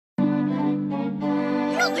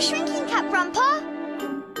got the shrinking cap, Grandpa.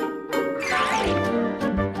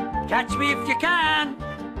 Catch me if you can.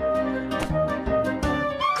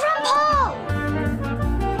 Grandpa!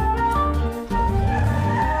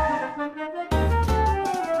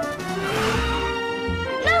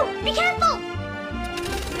 No, be careful!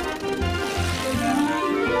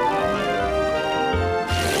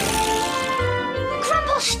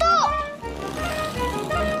 Grandpa, stop!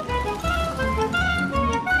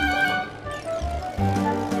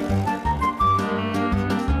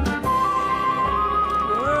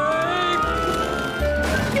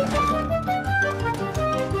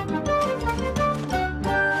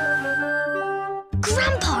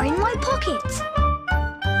 Grandpa in my pocket!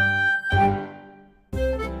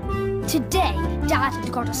 Today, Dad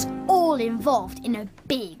had got us all involved in a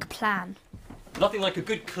big plan. Nothing like a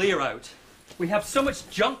good clear out. We have so much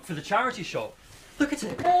junk for the charity shop. Look at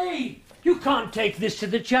it. Hey! You can't take this to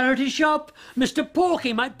the charity shop. Mr.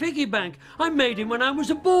 Porky, my piggy bank. I made him when I was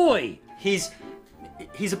a boy. He's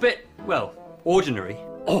a bit, well, ordinary.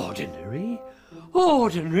 Ordinary?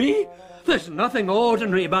 Ordinary? There's nothing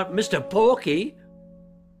ordinary about Mr. Porky.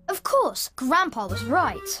 Of course, Grandpa was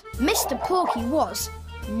right. Mr. Porky was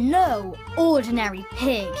no ordinary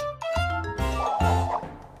pig.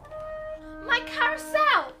 My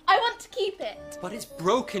carousel! I want to keep it. But it's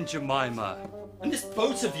broken, Jemima. And this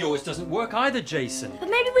boat of yours doesn't work either, Jason. But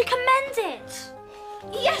maybe we can mend it.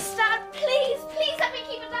 Yes, Dad, please, please let me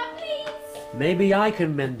keep it, Dad, please. Maybe I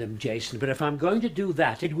can mend them, Jason, but if I'm going to do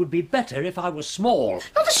that, it would be better if I was small.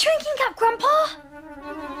 Not a shrinking cap, Grandpa.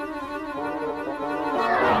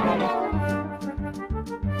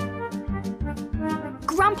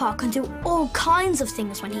 Grandpa can do all kinds of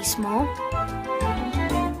things when he's small.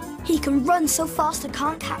 He can run so fast I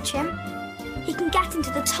can't catch him. He can get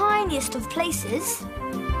into the tiniest of places.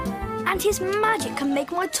 And his magic can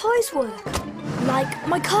make my toys work. Like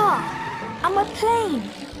my car and my plane.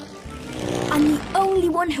 I'm the only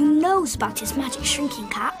one who knows about his magic shrinking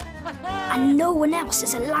cap. And no one else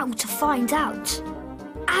is allowed to find out.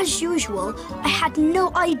 As usual, I had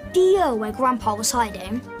no idea where Grandpa was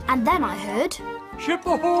hiding. And then I heard... Ship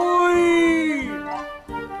ahoy!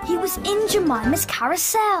 He was in Jemima's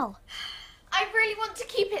carousel. I really want to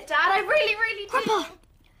keep it, Dad. I really, really do. Grandpa,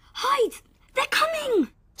 hide! They're coming!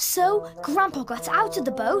 So, Grandpa got out of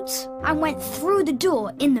the boat and went through the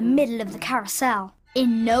door in the middle of the carousel.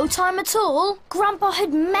 In no time at all, Grandpa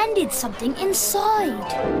had mended something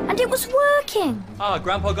inside. And it was working. Ah,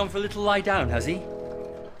 Grandpa gone for a little lie down, has he?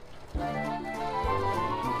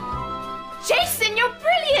 Jason, you're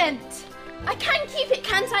brilliant! I can keep it,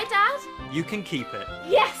 can't I, Dad? You can keep it.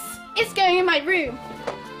 Yes, it's going in my room.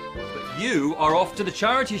 But you are off to the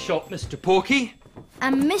charity shop, Mr. Porky.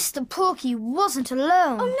 And Mr. Porky wasn't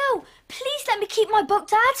alone. Oh no, please let me keep my boat,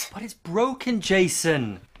 Dad. But it's broken,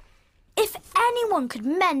 Jason. If anyone could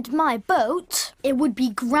mend my boat, it would be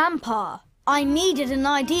Grandpa. I needed an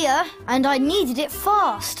idea, and I needed it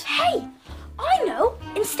fast. Hey, I know.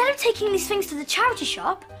 Instead of taking these things to the charity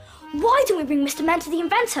shop, why don't we bring Mr. Mentor the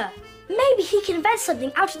inventor? Maybe he can invent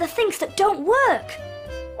something out of the things that don't work.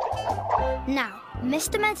 Now,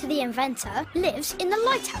 Mr. Mentor the inventor lives in the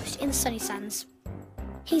lighthouse in the Sunny Sands.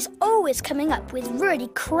 He's always coming up with really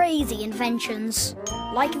crazy inventions.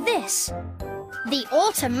 Like this. The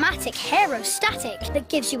automatic haerostatic that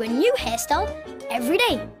gives you a new hairstyle every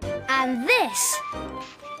day. And this.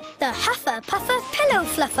 The Huffer Puffer Pillow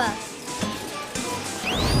Fluffer.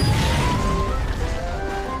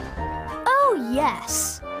 Oh,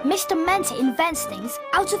 yes. Mr. Mentor invents things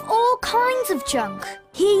out of all kinds of junk.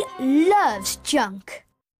 He loves junk.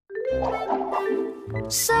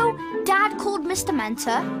 So, Dad called Mr.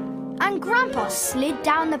 Mentor, and Grandpa slid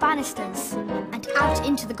down the banisters and out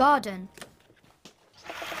into the garden.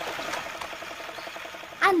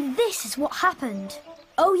 And this is what happened.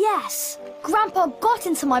 Oh, yes. Grandpa got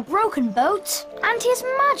into my broken boat, and his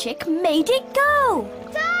magic made it go.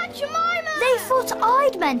 Dad, Jemima! They thought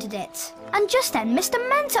I'd mended it. And just then, Mr.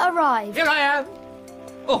 Mentor arrived. Here I am.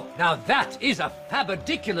 Oh, now that is a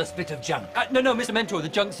fabadiculous bit of junk. No, Mr. Mentor, the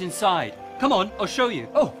junk's inside. Come on, I'll show you.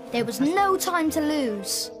 Oh. There was no time to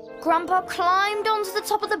lose. Grandpa climbed onto the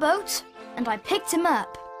top of the boat, and I picked him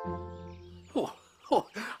up. Oh,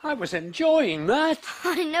 I was enjoying that.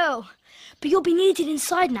 I know, but you'll be needed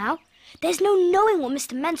inside now. There's no knowing what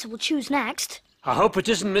Mr. Mentor will choose next. I hope it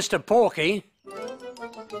isn't Mr. Porky.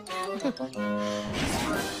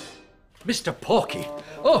 Mr. Porky.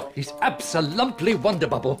 Oh, he's absolutely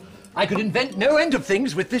wonderbubble. I could invent no end of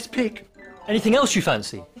things with this pig. Anything else you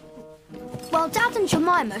fancy? While Dad and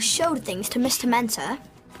Jemima showed things to Mr. Mentor,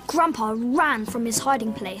 Grandpa ran from his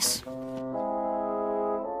hiding place.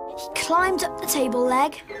 He climbed up the table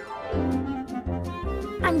leg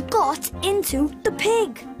and got into the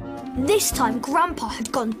pig. This time Grandpa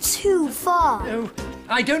had gone too far. No,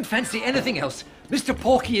 I don't fancy anything else. Mr.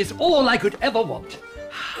 Porky is all I could ever want.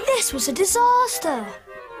 This was a disaster.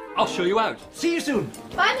 I'll show you out. See you soon.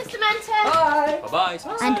 Bye, Mr. Manta. Bye. Bye-bye.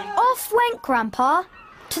 And off went Grandpa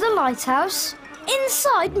to the lighthouse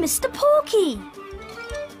inside Mr. Porky.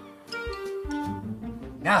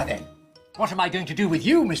 Now then, what am I going to do with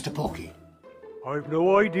you, Mr. Porky? I've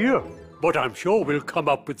no idea, but I'm sure we'll come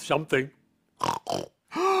up with something.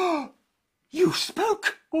 You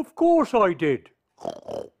spoke? Of course I did.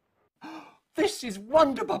 This is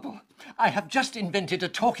Wonderbubble. I have just invented a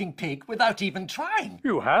talking pig without even trying.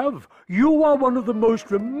 You have. You are one of the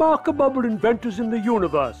most remarkable inventors in the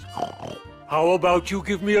universe. How about you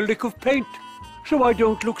give me a lick of paint, so I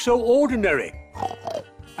don't look so ordinary?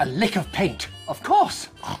 A lick of paint, of course.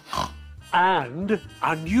 And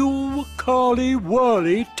a new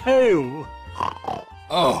curly-whirly tail.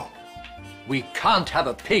 Oh, we can't have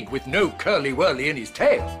a pig with no curly-whirly in his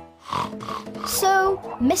tail. So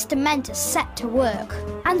Mr. Manta set to work,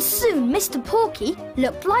 and soon Mr. Porky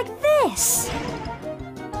looked like this.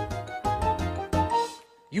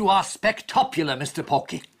 You are spectacular, Mr.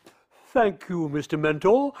 Porky. Thank you, Mr.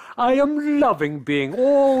 Mentor. I am loving being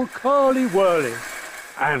all curly-whirly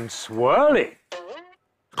and swirly.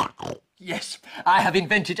 Yes, I have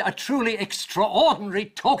invented a truly extraordinary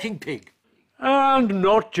talking pig. And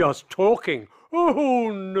not just talking.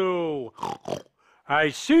 Oh, no. I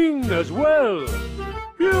sing as well.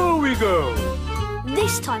 Here we go.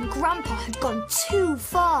 This time Grandpa had gone too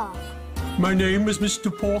far. My name is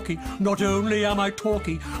Mr. Porky. Not only am I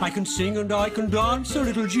talky, I can sing and I can dance a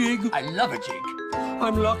little jig. I love a jig.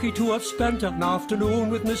 I'm lucky to have spent an afternoon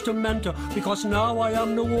with Mr. Mentor, because now I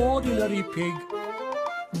am no ordinary pig.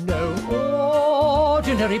 No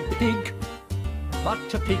ordinary pig,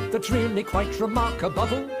 but a pig that's really quite remarkable.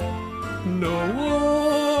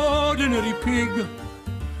 No ordinary pig,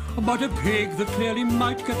 but a pig that clearly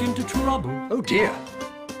might get into trouble. Oh dear.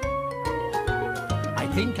 I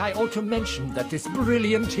think I ought to mention that this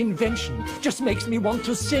brilliant invention just makes me want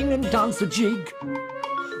to sing and dance a jig.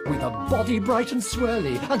 With a body bright and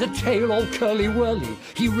swirly and a tail all curly-whirly,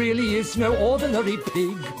 he really is no ordinary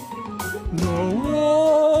pig.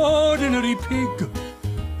 No ordinary pig.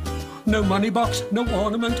 No money box, no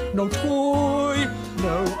ornament, no toy.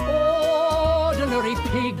 No ordinary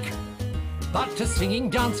pig, but a singing,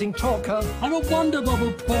 dancing talker. I'm a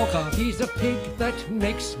Wonderbubble porker. He's a pig that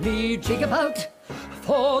makes me jig about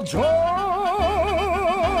for joy.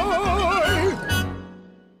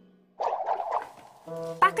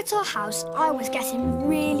 Back at our house, I was getting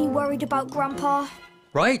really worried about Grandpa.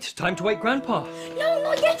 Right, time to wake Grandpa. No,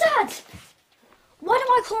 not yet, Dad! Why don't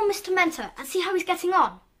I call Mr. Mentor and see how he's getting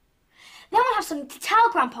on? Then we'll have something to tell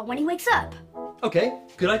Grandpa when he wakes up. Okay,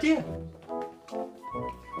 good idea.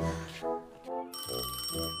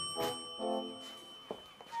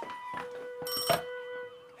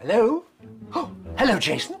 Hello? Oh, hello,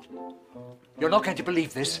 Jason. You're not going to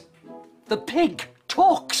believe this. The pig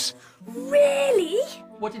talks. Really?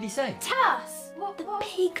 What did he say? Tell us. The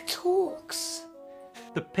pig talks.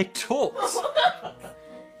 The pig talks.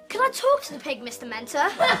 Can I talk to the pig, Mr. Mentor?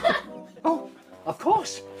 Oh, of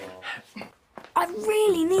course. I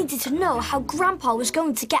really needed to know how Grandpa was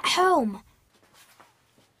going to get home.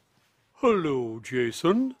 Hello,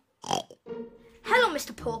 Jason. Hello,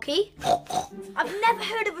 Mr. Porky. I've never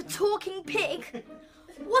heard of a talking pig.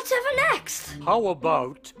 Whatever next? How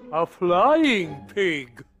about a flying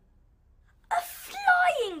pig? A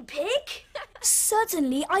flying pig?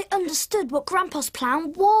 Suddenly, I understood what Grandpa's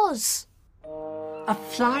plan was. A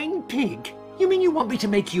flying pig? You mean you want me to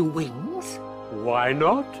make you wings? Why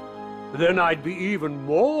not? Then I'd be even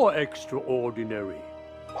more extraordinary.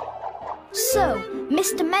 So,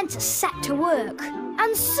 Mr. Mentor set to work,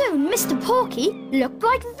 and soon Mr. Porky looked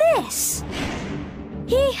like this.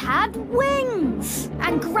 He had wings,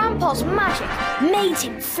 and Grandpa's magic made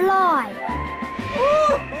him fly.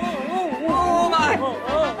 Oh my!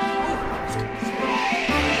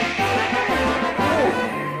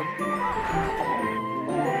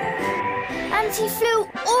 And he flew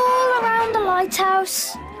all around the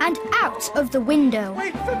lighthouse and out of the window.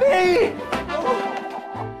 Wait for me!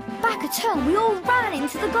 Back at home, we all ran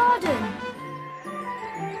into the garden.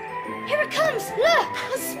 Here it comes! Look!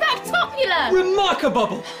 Spectacular!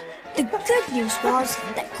 Remarkable! The good news was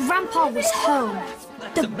that Grandpa was home.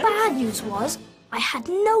 The bad news was I had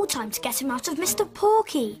no time to get him out of Mr.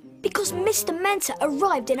 Porky because Mr. Mentor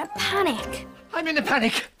arrived in a panic. I'm in a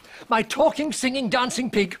panic. My talking, singing, dancing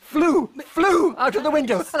pig flew out of the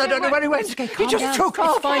window, and I don't know where he went. Okay, He calm just down. took It's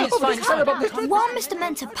off. fine, it's fine, it's fine. While Mr.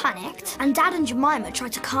 Mentor panicked and Dad and Jemima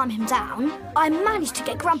tried to calm him down, I managed to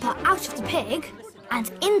get Grandpa out of the pig and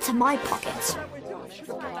into my pocket.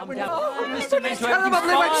 Mr. Mentor, Terrible,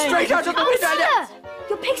 they went straight out of the window. Sir,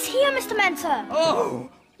 your pig's here, Mr. Mentor. Oh,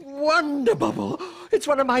 Wonder Bubble. It's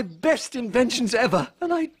one of my best inventions ever,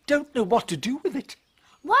 and I don't know what to do with it.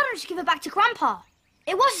 Why don't you give it back to Grandpa?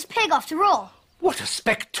 It was his pig after all. What a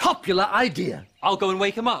spectacular idea. I'll go and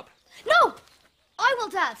wake him up. No! I will,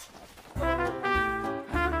 Dad.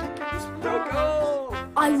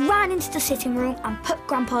 I ran into the sitting room and put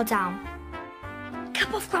Grandpa down.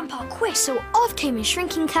 Cap off Grandpa quick. So off came his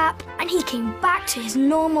shrinking cap and he came back to his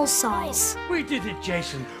normal size. We did it,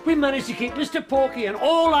 Jason. We managed to keep Mr. Porky and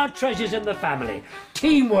all our treasures in the family.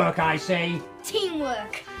 Teamwork, I say.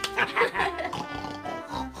 Teamwork.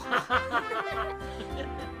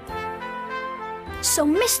 So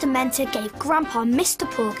Mr. Mentor gave Grandpa Mr.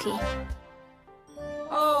 Porky.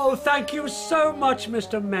 Oh, thank you so much,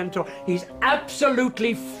 Mr. Mentor. He's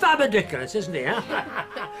absolutely fabadiculous, isn't he? Huh?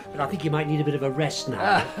 But I think he might need a bit of a rest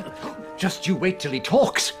now. Just you wait till he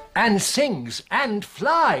talks and sings and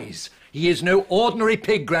flies. He is no ordinary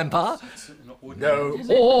pig, Grandpa. No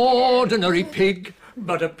ordinary pig.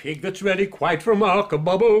 But a pig that's really quite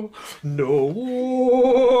remarkable. No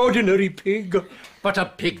ordinary pig. But a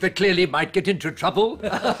pig that clearly might get into trouble.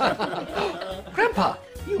 Grandpa,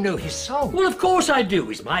 you know his song. Well, of course I do.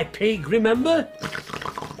 He's my pig, remember?